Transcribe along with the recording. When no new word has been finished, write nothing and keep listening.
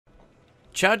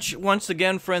Chudge, once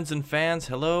again, friends and fans,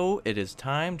 hello. It is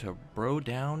time to bro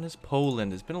down as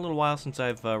Poland. It's been a little while since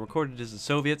I've recorded as the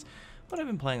Soviets, but I've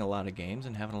been playing a lot of games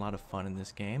and having a lot of fun in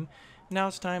this game. Now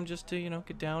it's time just to,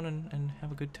 get down and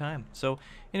have a good time. So,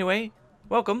 anyway,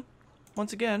 welcome,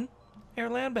 once again,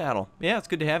 AirLand Battle. Yeah, it's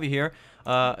good to have you here.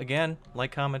 Again,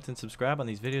 like, comment, and subscribe on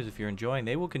these videos if you're enjoying.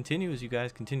 They will continue as you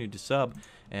guys continue to sub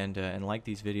and like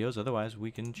these videos. Otherwise,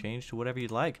 we can change to whatever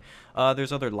you'd like.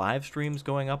 There's other live streams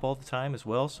going up all the time as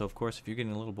well. So, of course, if you're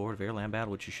getting a little bored of AirLand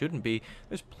Battle, which you shouldn't be,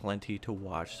 there's plenty to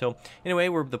watch. So, anyway,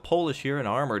 we're the Polish here, an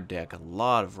armored deck. A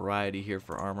lot of variety here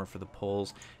for armor for the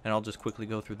Poles. And I'll just quickly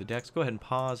go through the decks. Go ahead and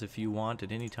pause if you want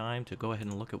at any time to go ahead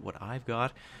and look at what I've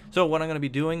got. So, what I'm going to be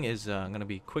doing is I'm going to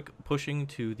be quick pushing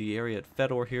to the area at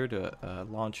Fedor here to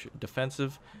launch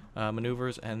defensive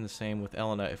maneuvers, and the same with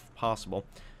Elena if possible.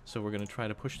 So we're going to try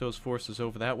to push those forces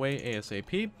over that way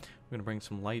ASAP. We're going to bring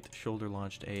some light shoulder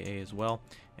launched AA as well,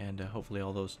 and hopefully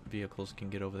all those vehicles can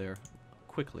get over there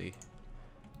quickly.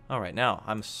 Alright, now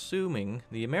I'm assuming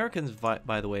the Americans,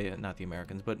 by the way, not the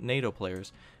Americans, but NATO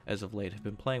players as of late have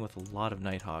been playing with a lot of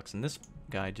Nighthawks, and this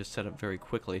guy just set up very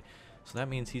quickly, so that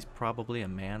means he's probably a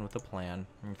man with a plan.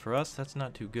 And for us, that's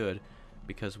not too good,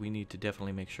 because we need to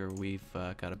definitely make sure we've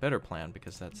got a better plan,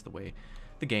 because that's the way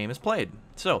the game is played.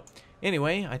 So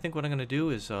anyway, I think what I'm going to do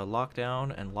is lock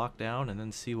down, and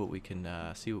then see what we can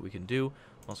do.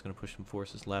 I'm also going to push some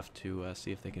forces left to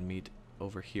see if they can meet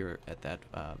over here at that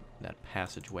that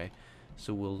passageway.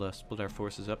 So we'll split our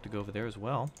forces up to go over there as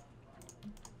well,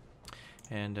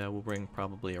 and we'll bring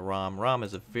probably a ROM. ROM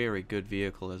is a very good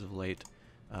vehicle as of late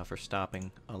for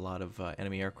stopping a lot of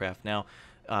enemy aircraft. Now,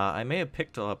 I may have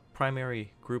picked a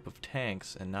primary group of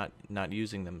tanks and not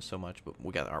using them so much, but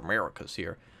we got our Americas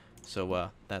here, so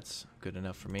that's good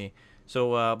enough for me.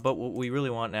 So, but what we really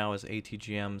want now is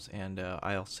ATGMs, and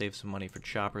I'll save some money for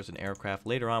choppers and aircraft.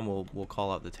 Later on, we'll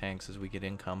call out the tanks as we get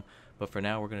income, but for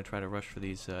now, we're going to try to rush for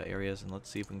these areas, and let's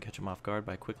see if we can catch them off guard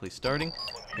by quickly starting.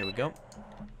 Here we go,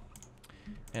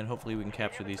 and hopefully we can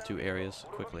capture these two areas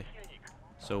quickly.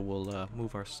 So we'll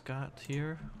move our Scott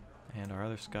here, and our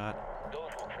other Scott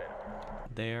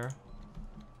there,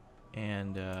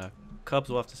 and Cubs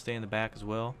will have to stay in the back as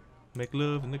well. Make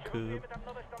love in the Cub.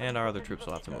 And our other troops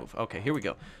will have to move. Okay, here we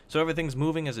go. So everything's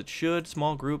moving as it should.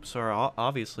 Small groups are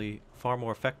obviously far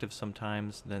more effective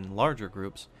sometimes than larger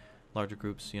groups. Larger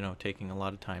groups, taking a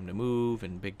lot of time to move,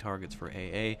 and big targets for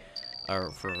AA,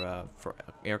 or for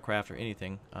aircraft or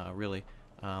anything, really.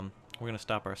 We're going to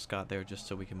stop our Scott there just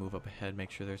so we can move up ahead,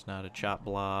 make sure there's not a chop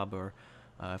blob, or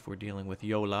if we're dealing with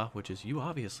Yola, which is, you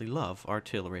obviously love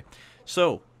artillery.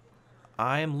 So,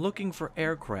 I am looking for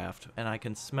aircraft, and I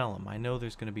can smell them. I know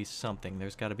there's going to be something.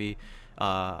 There's got to be,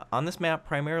 on this map,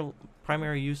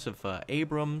 primary use of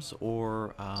Abrams,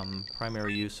 or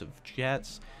primary use of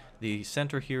jets. The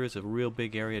center here is a real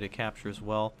big area to capture as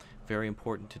well. Very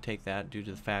important to take that due to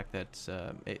the fact that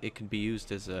it can be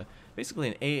used as basically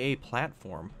an AA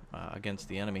platform against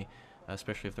the enemy,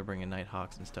 especially if they're bringing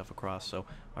Nighthawks and stuff across. So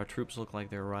our troops look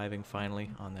like they're arriving finally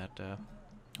on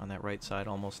that right side,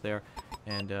 almost there,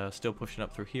 and still pushing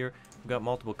up through here. We've got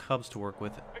multiple Cubs to work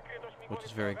with, which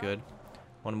is very good.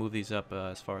 Want to move these up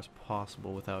as far as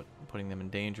possible without putting them in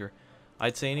danger.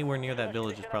 I'd say anywhere near that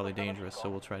village is probably dangerous, so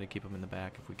we'll try to keep them in the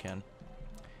back if we can.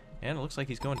 And it looks like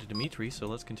he's going to Dmitry, so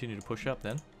let's continue to push up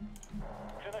then.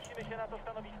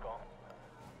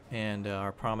 And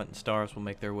our Promet and Stars will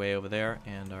make their way over there,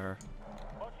 and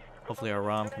hopefully our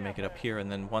ROM can make it up here,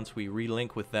 and then once we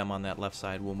relink with them on that left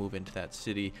side, we'll move into that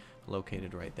city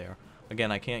located right there.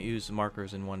 Again, I can't use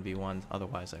markers in 1v1,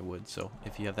 otherwise I would, so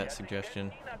if you have that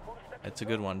suggestion, it's a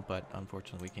good one, but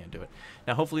unfortunately we can't do it.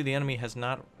 Now, hopefully the enemy has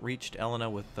not reached Elena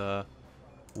with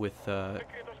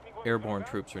airborne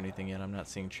troops or anything yet. I'm not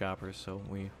seeing choppers, so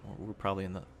we're probably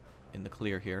in the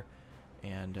clear here,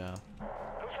 and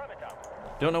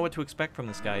don't know what to expect from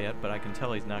this guy yet, but I can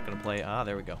tell he's not going to play.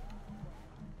 There we go.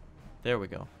 There we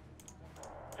go.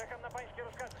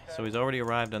 So he's already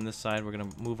arrived on this side. We're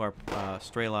going to move our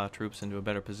Strela troops into a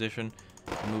better position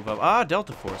and move up.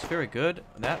 Delta Force. Very good.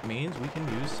 That means we can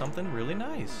use something really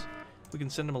nice. We can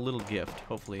send them a little gift.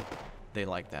 Hopefully they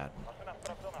like that.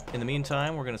 In the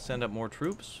meantime, we're going to send up more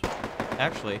troops.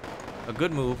 Actually, a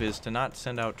good move is to not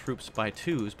send out troops by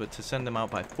twos, but to send them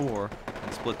out by 4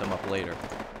 and split them up later.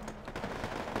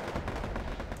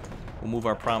 We'll move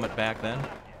our Promet back then,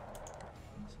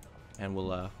 and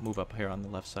we'll move up here on the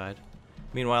left side.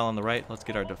 Meanwhile, on the right, let's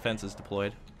get our defenses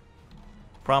deployed.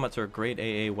 Promets are a great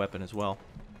AA weapon as well.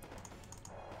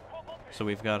 So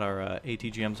we've got our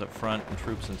ATGMs up front and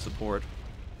troops in support.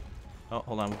 Oh,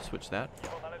 hold on, we'll switch that.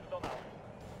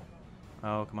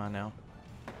 Oh, come on now.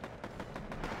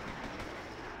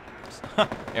 Whoops.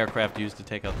 Aircraft used to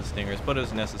take out the stingers, but it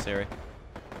was necessary.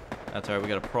 That's alright, we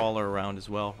got a prowler around as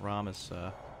well. Rom is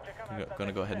going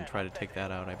to go ahead and try to take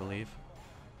that out, I believe.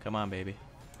 Come on, baby.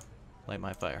 Light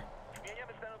my fire.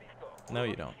 No,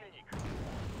 you don't.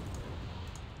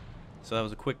 So that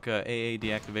was a quick AA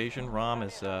deactivation. Rom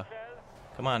is...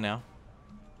 come on now.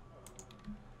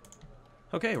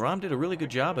 Okay, Rom did a really good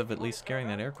job of at least scaring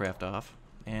that aircraft off.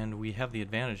 And we have the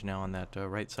advantage now on that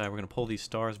right side. We're going to pull these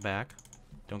stars back.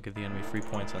 Don't give the enemy free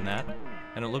points on that.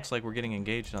 And it looks like we're getting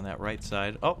engaged on that right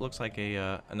side. Oh, looks like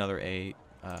another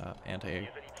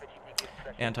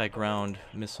anti-ground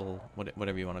missile,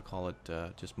 whatever you want to call it,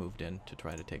 just moved in to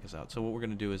try to take us out. So what we're going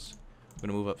to do is we're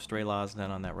going to move up Strelaws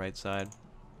then on that right side.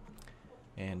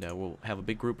 And we'll have a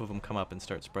big group of them come up and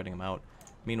start spreading them out.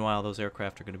 Meanwhile, those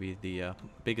aircraft are going to be the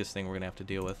biggest thing we're going to have to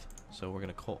deal with. So we're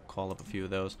going to call up a few of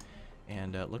those.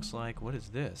 And it looks like, what is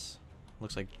this?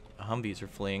 Looks like Humvees are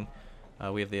fleeing.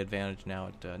 We have the advantage now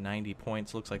at 90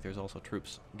 points. Looks like there's also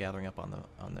troops gathering up on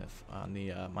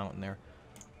the mountain there.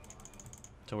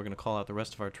 So we're going to call out the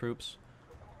rest of our troops.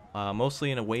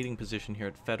 Mostly in a waiting position here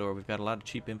at Fedor. We've got a lot of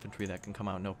cheap infantry that can come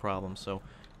out no problem. So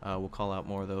we'll call out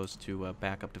more of those to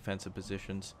back up defensive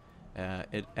positions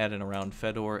at and around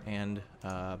Fedor and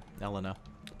Elena.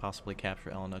 Possibly capture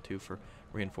Elena too for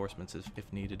reinforcements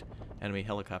if needed. Enemy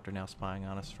helicopter now spying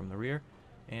on us from the rear.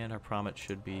 And our Promet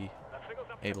should be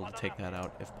able to take that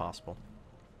out if possible.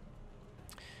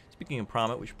 Speaking of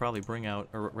Promet, we should probably bring out,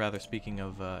 or rather speaking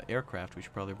of aircraft, we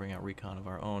should probably bring out recon of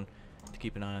our own to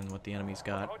keep an eye on what the enemy's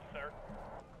got.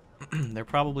 They're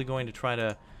probably going to try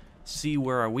to see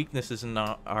where our weaknesses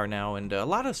are now, and a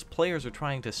lot of players are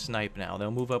trying to snipe now.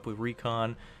 They'll move up with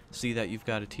recon, see that you've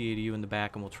got a T-80U in the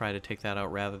back, and we'll try to take that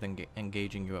out rather than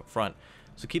engaging you up front.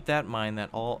 So keep that in mind, that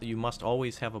you must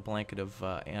always have a blanket of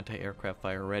anti-aircraft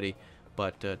fire ready.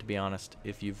 But to be honest,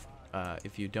 if you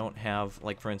don't have,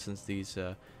 like for instance these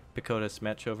Pikota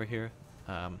Smetch over here,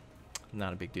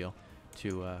 not a big deal.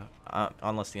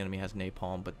 Unless the enemy has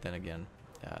napalm, but then again,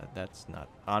 that's not,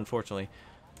 unfortunately,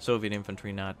 Soviet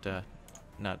infantry not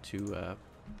too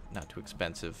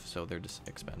expensive, so they're just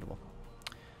expendable.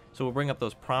 So we'll bring up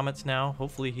those Promets now.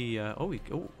 Hopefully he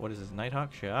what is this,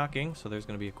 Nighthawk? Shocking. So there's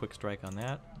going to be a quick strike on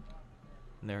that.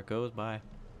 And there it goes by.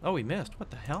 Oh, he missed.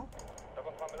 What the hell?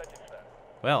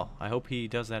 Well, I hope he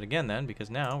does that again then, because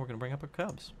now we're going to bring up our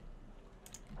Cubs.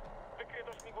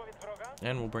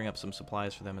 And we'll bring up some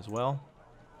supplies for them as well.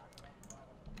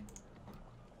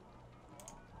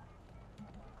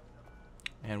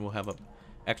 And we'll have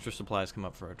extra supplies come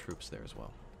up for our troops there as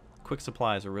well. Quick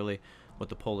supplies are really what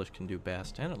the Polish can do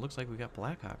best. And it looks like we got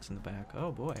Blackhawks in the back.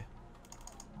 Oh boy.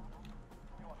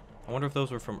 I wonder if those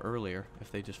were from earlier,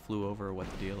 if they just flew over or what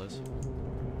the deal is.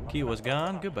 Kiowa's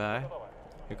gone. Goodbye.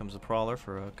 Here comes the Prowler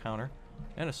for a counter.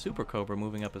 And a Super Cobra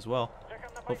moving up as well.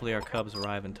 Hopefully our Cubs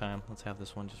arrive in time. Let's have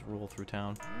this one just roll through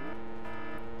town.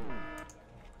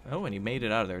 Oh, and he made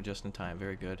it out of there just in time.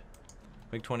 Very good.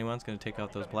 MiG-21's going to take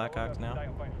out those Blackhawks now.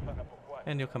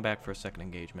 And he'll come back for a second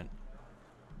engagement.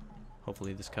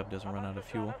 Hopefully this Cub doesn't run out of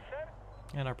fuel.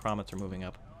 And our Promets are moving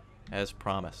up, as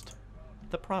promised.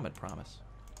 The Promet promise.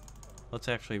 Let's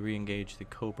actually re-engage the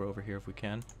Cobra over here if we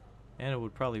can. And it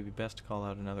would probably be best to call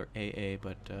out another AA,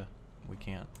 but we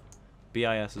can't.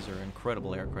 BISs are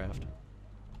incredible aircraft.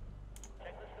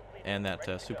 And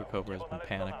that Super Cobra has been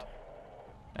panicked.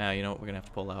 You know what, we're going to have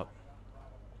to pull out.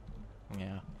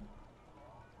 Yeah.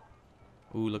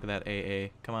 Ooh, look at that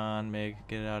AA. Come on, Mig,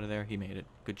 get it out of there. He made it.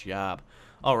 Good job.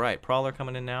 Alright, Prowler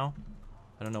coming in now.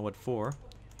 I don't know what for.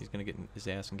 He's going to get his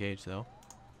ass engaged, though.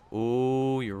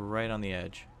 Ooh, you're right on the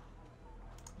edge.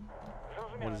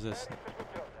 What is this?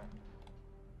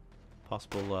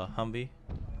 Possible Humvee.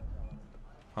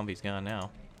 Humvee's gone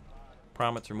now.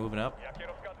 Promets are moving up.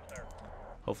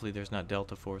 Hopefully there's not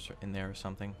Delta Force in there or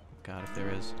something. God, if there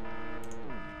is.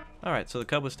 Alright, so the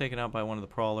Cub was taken out by one of the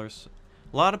Prowlers.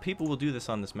 A lot of people will do this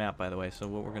on this map, by the way, so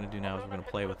what we're going to do now is we're going to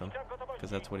play with him, because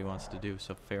that's what he wants to do,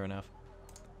 so fair enough.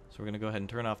 So we're going to go ahead and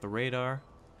turn off the radar,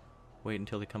 wait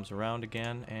until he comes around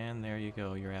again, and there you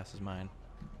go, your ass is mine.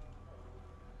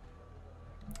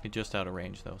 He's just out of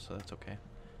range, though, so that's okay.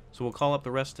 So we'll call up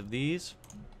the rest of these,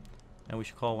 and we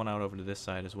should call one out over to this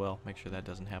side as well, make sure that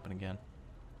doesn't happen again.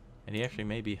 And he actually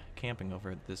may be camping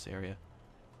over at this area,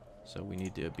 so we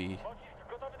need to be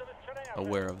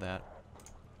aware of that.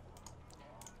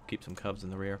 Keep some Cubs in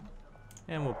the rear.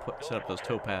 And we'll set up those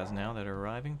Topaz now that are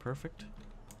arriving. Perfect.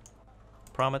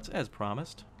 Promets as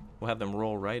promised. We'll have them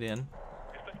roll right in.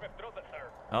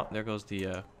 Oh, there goes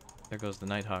the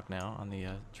Nighthawk now on the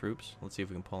troops. Let's see if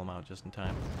we can pull him out just in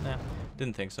time. Nah,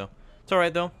 didn't think so. It's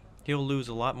alright though. He'll lose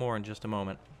a lot more in just a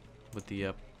moment with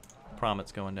the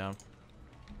Promets going down.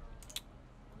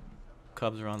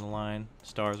 cubs are on the line.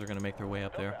 Stars are going to make their way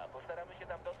up there.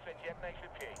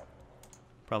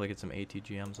 Probably get some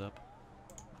ATGMs up.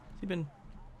 Has he been...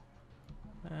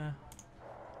 I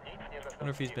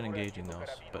wonder if he's been engaging those,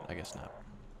 but I guess not.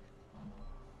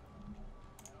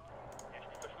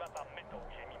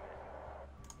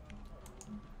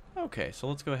 Okay, so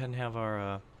let's go ahead and have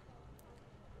our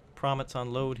Promets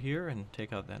on load here and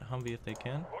take out that Humvee if they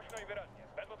can.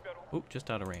 Oop,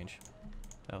 just out of range.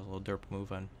 That was a little derp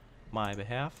move on my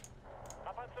behalf.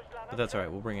 But that's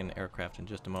alright, we'll bring in aircraft in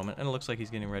just a moment. And it looks like he's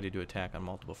getting ready to attack on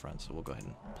multiple fronts, so we'll go ahead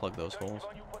and plug those holes.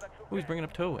 Oh, he's bringing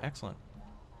up tow. Excellent.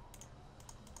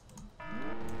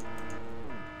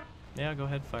 Yeah, go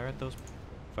ahead, fire at those.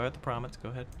 Fire at the Promets, go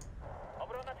ahead.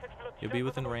 You'll be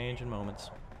within range in moments.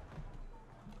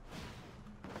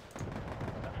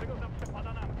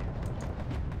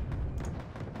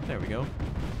 There we go.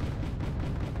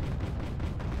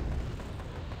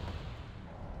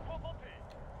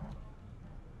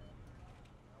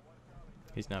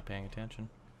 He's not paying attention.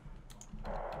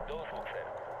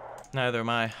 Neither am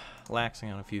I.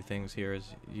 Laxing on a few things here as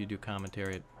you do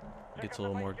commentary. It gets a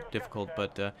little more difficult.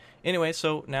 But anyway,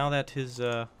 so now that his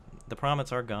the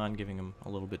Promets are gone, giving him a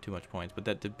little bit too much points, but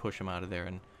that did push him out of there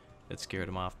and it scared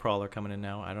him off. Prowler coming in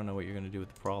now. I don't know what you're going to do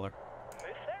with the Prowler.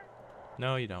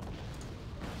 No, you don't.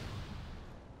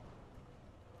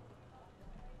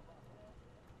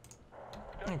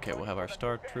 Okay, we'll have our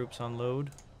Star Troops on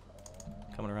load.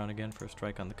 Coming around again for a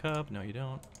strike on the Cub. No, you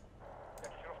don't.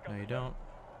 No, you don't.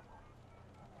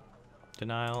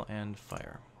 Denial and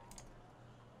fire.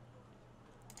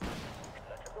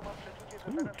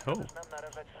 Ooh, tow.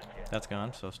 That's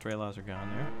gone, so stray laws are gone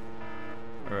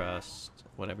there. Or,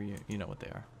 whatever, you know what they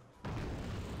are.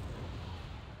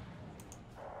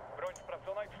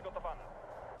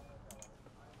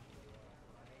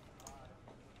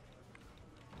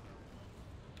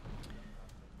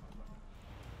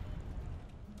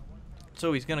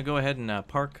 So he's going to go ahead and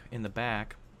park in the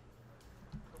back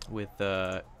with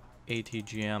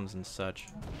ATGMs and such.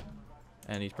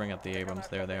 And he's bringing up the Abrams.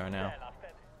 There they are now.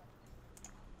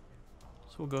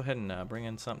 So we'll go ahead and bring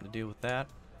in something to deal with that.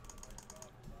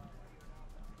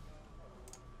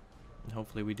 And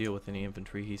hopefully we deal with any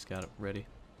infantry he's got ready.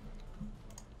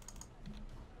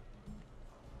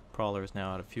 Prowler is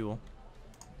now out of fuel.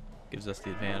 Gives us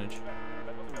the advantage.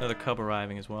 Another Cub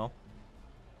arriving as well.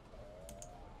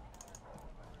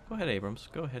 Go ahead, Abrams.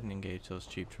 Go ahead and engage those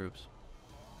cheap troops.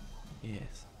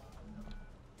 Yes.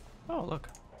 Oh, look.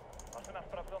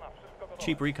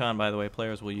 Cheap recon, by the way.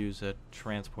 Players will use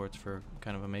transports for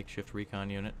kind of a makeshift recon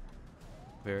unit.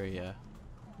 Very,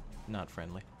 not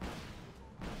friendly.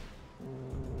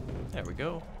 There we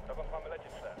go.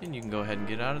 And you can go ahead and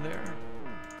get out of there.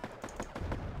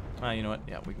 You know what?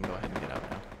 Yeah, we can go ahead and get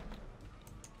out now.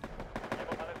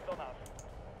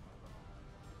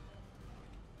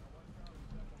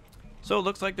 So it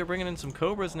looks like they're bringing in some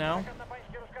Cobras now.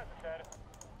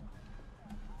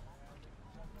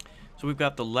 So we've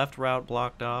got the left route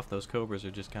blocked off. Those Cobras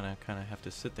are just kind of have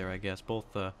to sit there, I guess.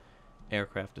 Both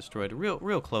aircraft destroyed. A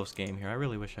real close game here. I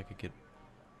really wish I could get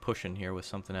pushing here with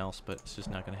something else, but it's just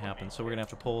not going to happen. So we're going to have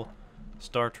to pull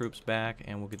Star Troops back,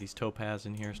 and we'll get these towpaths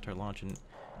in here, start launching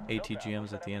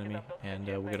ATGMs at the enemy, and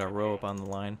we'll get our row up on the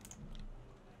line.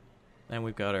 And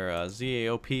we've got our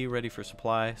ZAOP ready for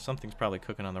supply. Something's probably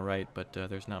cooking on the right, but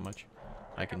there's not much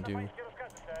I can do.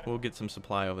 We'll get some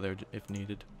supply over there if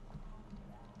needed.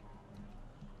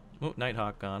 Oh,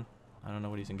 Nighthawk gone. I don't know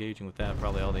what he's engaging with that.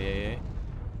 Probably all the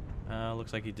AA.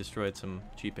 Looks like he destroyed some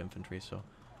cheap infantry, so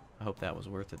I hope that was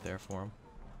worth it there for him.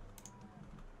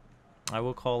 I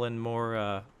will call in more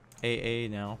AA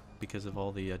now because of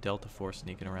all the Delta Force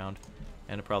sneaking around,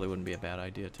 and it probably wouldn't be a bad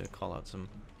idea to call out some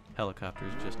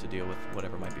helicopters just to deal with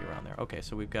whatever might be around there. Okay,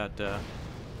 so we've got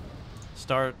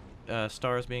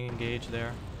stars being engaged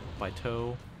there by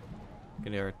tow.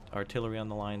 Get our artillery on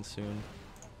the line soon.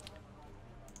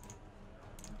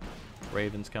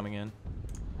 Raven's coming in.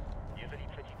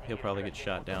 He'll probably get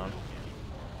shot down.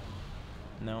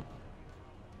 No.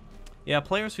 Yeah,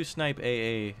 players who snipe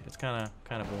AA, it's kind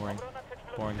of boring.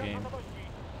 Boring game.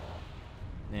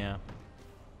 Yeah.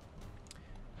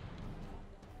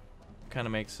 Kind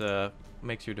of makes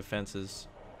your defenses,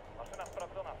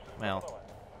 well,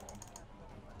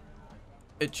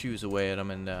 it chews away at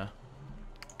them. And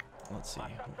let's see,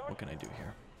 what can I do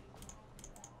here?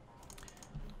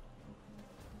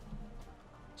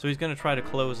 So he's going to try to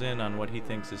close in on what he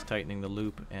thinks is tightening the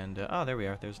loop, and oh, there we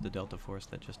are. There's the Delta Force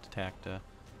that just attacked.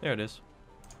 There it is.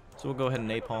 So we'll go ahead and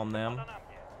napalm them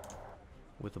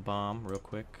with a bomb real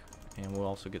quick, and we'll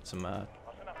also get some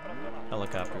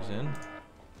helicopters in.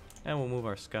 And we'll move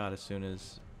our Scott as soon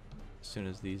as as soon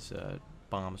as these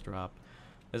bombs drop.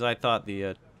 As I thought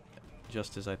the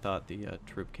just as I thought the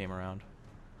troop came around.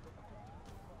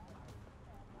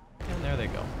 And there they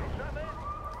go.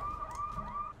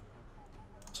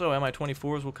 So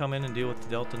Mi-24s will come in and deal with the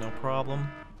Delta, no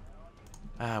problem.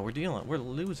 We're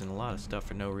losing a lot of stuff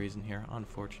for no reason here.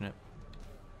 Unfortunate.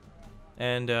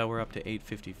 And we're up to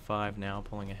 855 now,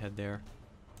 pulling ahead there.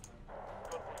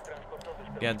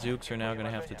 Gadzooks are now going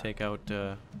to have to take out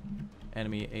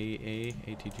enemy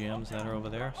ATGMs that are over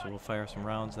there, so we'll fire some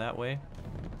rounds that way.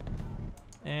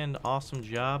 And awesome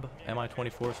job.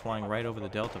 Mi-24 is flying right over the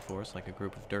Delta Force like a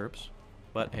group of derps.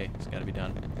 But hey, it's got to be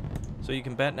done. So you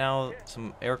can bet now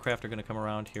some aircraft are going to come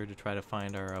around here to try to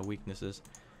find our weaknesses.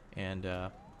 And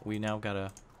we now got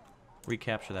to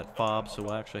recapture that fob, so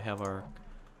we'll actually have our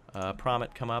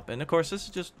Promet come up. And of course, this is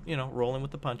just, you know, rolling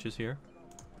with the punches here.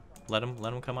 Let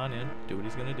him come on in, do what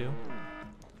he's going to do.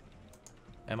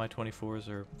 Mi-24s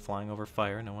are flying over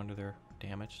fire. No wonder they're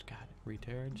damaged. God,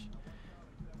 retards.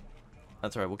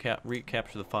 That's alright, we'll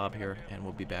recapture the fob here, and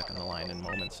we'll be back on the line in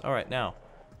moments. Alright, now,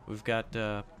 we've got,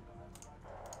 oh,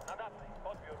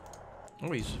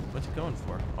 what's he going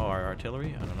for? Oh, our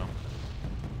artillery? I don't know.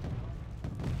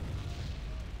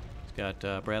 He's got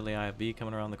Bradley IFV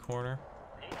coming around the corner.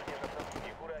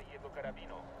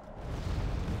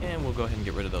 And we'll go ahead and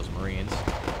get rid of those Marines.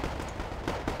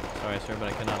 Sorry, sir, but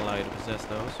I cannot allow you to possess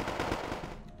those.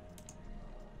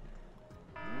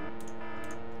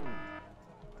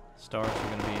 Stars are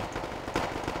going to be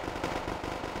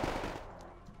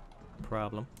a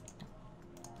problem.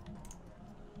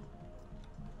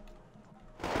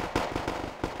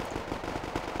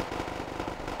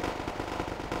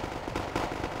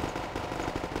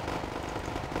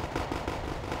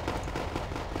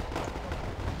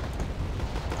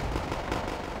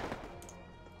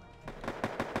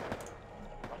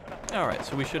 Alright,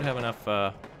 so we should have enough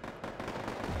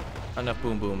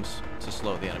boom booms to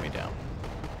slow the enemy down.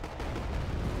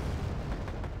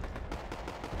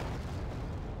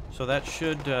 So that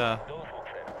should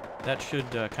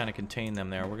kind of contain them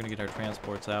there. We're going to get our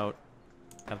transports out,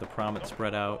 have the Promet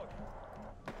spread out.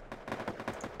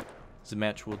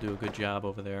 Zemech will do a good job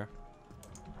over there.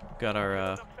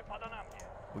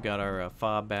 We got our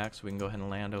fob back, so we can go ahead and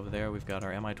land over there. We've got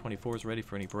our Mi-24s ready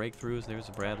for any breakthroughs. There's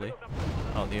a Bradley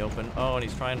out in the open. Oh, and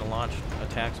he's trying to launch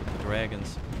attacks with the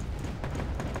dragons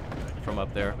from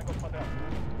up there.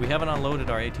 We haven't unloaded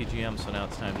our ATGM, so now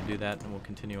it's time to do that, and we'll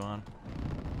continue on.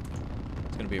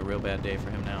 It's going to be a real bad day for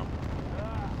him now.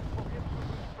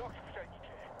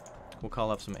 We'll call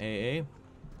up some AA.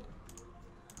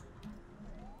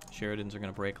 Sheridans are going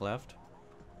to break left.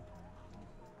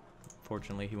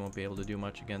 Fortunately, he won't be able to do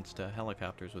much against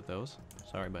helicopters with those.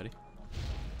 Sorry, buddy.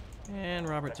 And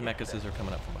Robert Zemeckis are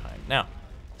coming up from behind. Now,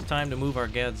 it's time to move our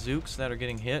Gadzooks that are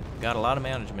getting hit. Got a lot of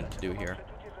management to do here.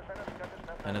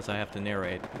 And as I have to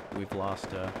narrate, we've lost...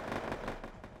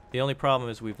 the only problem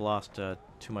is we've lost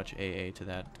too much AA to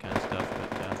that kind of stuff.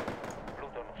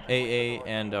 But AA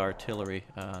and artillery,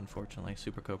 unfortunately.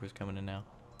 Super Cobra's coming in now.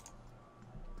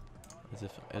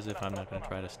 As if I'm not going to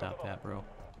try to stop that, bro.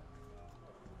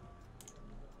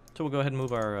 So we'll go ahead and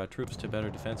move our troops to better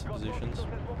defensive positions.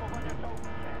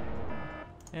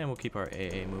 And we'll keep our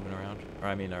AA moving around. Or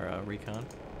I mean our recon.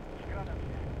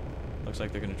 Looks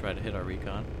like they're going to try to hit our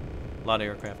recon. A lot of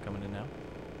aircraft coming in now.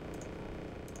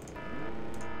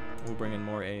 We'll bring in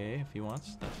more AA if he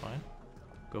wants. That's fine.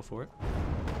 Go for it.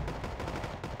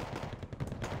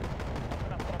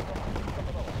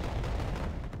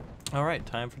 Alright,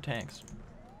 time for tanks.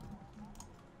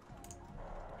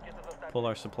 Pull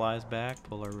our supplies back,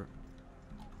 pull our...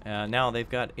 now they've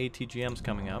got ATGMs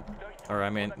coming up. Or, I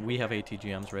mean, we have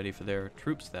ATGMs ready for their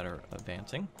troops that are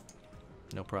advancing.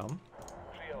 No problem.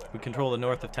 We control the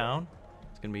north of town.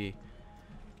 It's going to be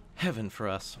heaven for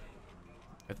us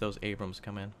if those Abrams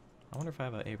come in. I wonder if I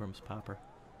have an Abrams popper.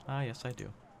 Ah, yes, I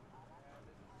do.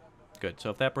 Good. So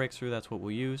if that breaks through, that's what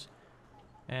we'll use.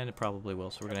 And it probably will.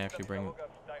 So we're going to actually bring...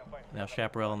 Now,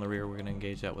 Chaparral in the rear, we're going to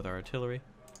engage that with our artillery.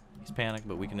 He's panicked,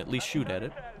 but we can at least shoot at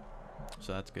it.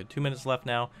 So that's good. 2 minutes left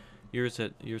now. Yours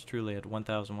truly at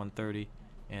 1,130.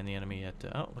 And the enemy at...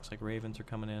 oh, looks like Ravens are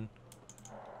coming in.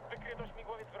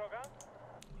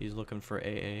 He's looking for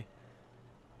AA. Here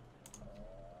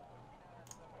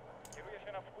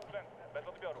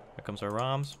comes our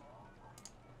ROMs.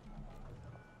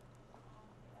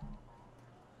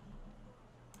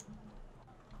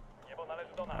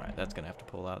 Alright, that's going to have to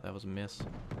pull out. That was a miss.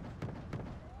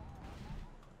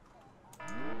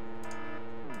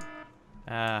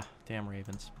 Ah, damn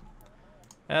Ravens.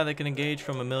 They can engage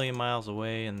from a million miles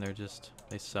away, and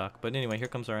they suck. But anyway, here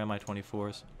comes our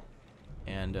Mi-24s.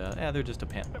 And, yeah, they're just a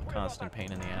constant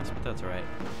pain in the ass, but that's alright.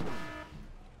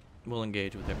 We'll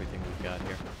engage with everything we've got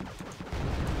here.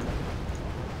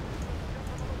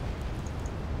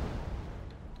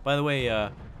 By the way,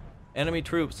 enemy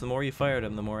troops, the more you fire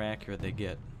them, the more accurate they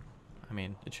get. I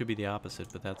mean, it should be the opposite,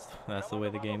 but that's the way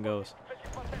the game goes.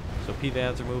 So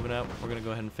PVADs are moving up. We're going to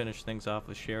go ahead and finish things off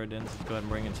with Sheridans. Let's go ahead and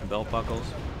bring in some belt buckles.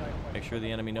 Make sure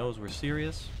the enemy knows we're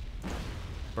serious.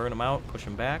 Burn them out, push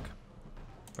them back.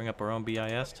 Bring up our own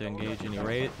BIS to engage any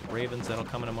Ravens. That'll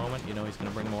come in a moment. You know he's going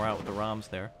to bring more out with the ROMs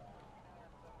there.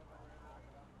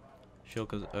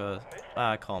 Shilka's,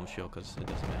 I call him Shilka's. It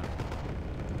doesn't matter.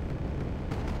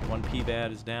 One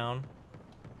PVAD is down.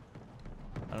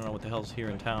 I don't know what the hell's here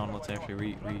in town. Let's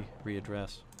actually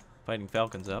readdress. Fighting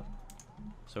Falcon's up.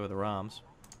 So are the ROMs.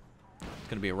 It's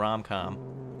going to be a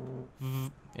rom-com.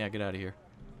 Yeah, get out of here.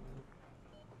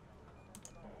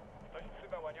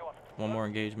 One more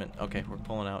engagement. Okay, we're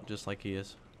pulling out just like he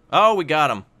is. Oh, we got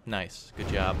him. Nice. Good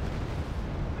job.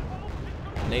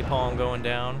 Napalm going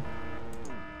down.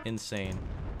 Insane.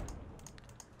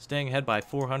 Staying ahead by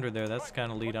 400 there. That's the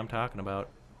kind of lead I'm talking about.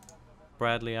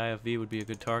 Bradley IFV would be a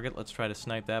good target. Let's try to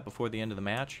snipe that before the end of the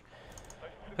match.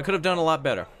 I could have done a lot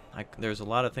better. There's a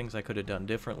lot of things I could have done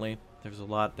differently. There's a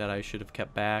lot that I should have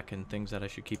kept back and things that I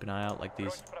should keep an eye out, like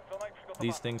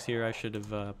these things here I should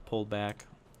have pulled back.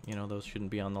 You know, those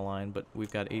shouldn't be on the line, but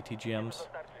we've got ATGMs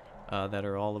that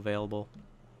are all available.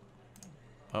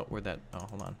 Oh, where'd that? Oh,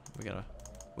 hold on.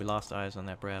 We lost eyes on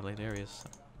that Bradley. There he is.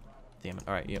 Damn it.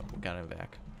 All right, yeah, we got him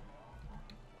back.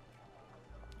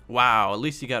 Wow, at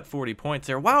least he got 40 points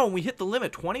there. Wow, we hit the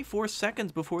limit 24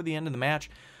 seconds before the end of the match.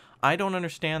 I don't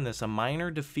understand this. A minor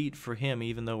defeat for him,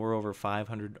 even though we're over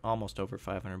 500, almost over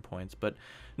 500 points. But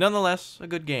nonetheless, a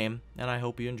good game, and I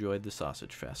hope you enjoyed the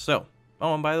Sausage Fest. So,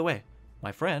 oh, and by the way,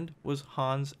 my friend was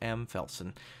Hans M.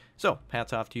 Felsen. So,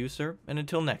 hats off to you, sir, and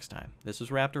until next time, this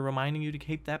is Raptor reminding you to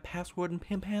keep that password and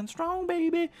pimp hand strong,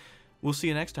 baby. We'll see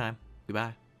you next time.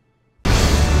 Goodbye.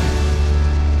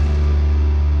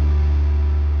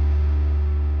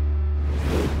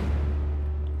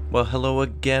 Well, hello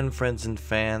again, friends and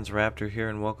fans. Raptor here,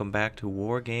 and welcome back to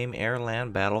Wargame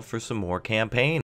AirLand Battle for some more campaign.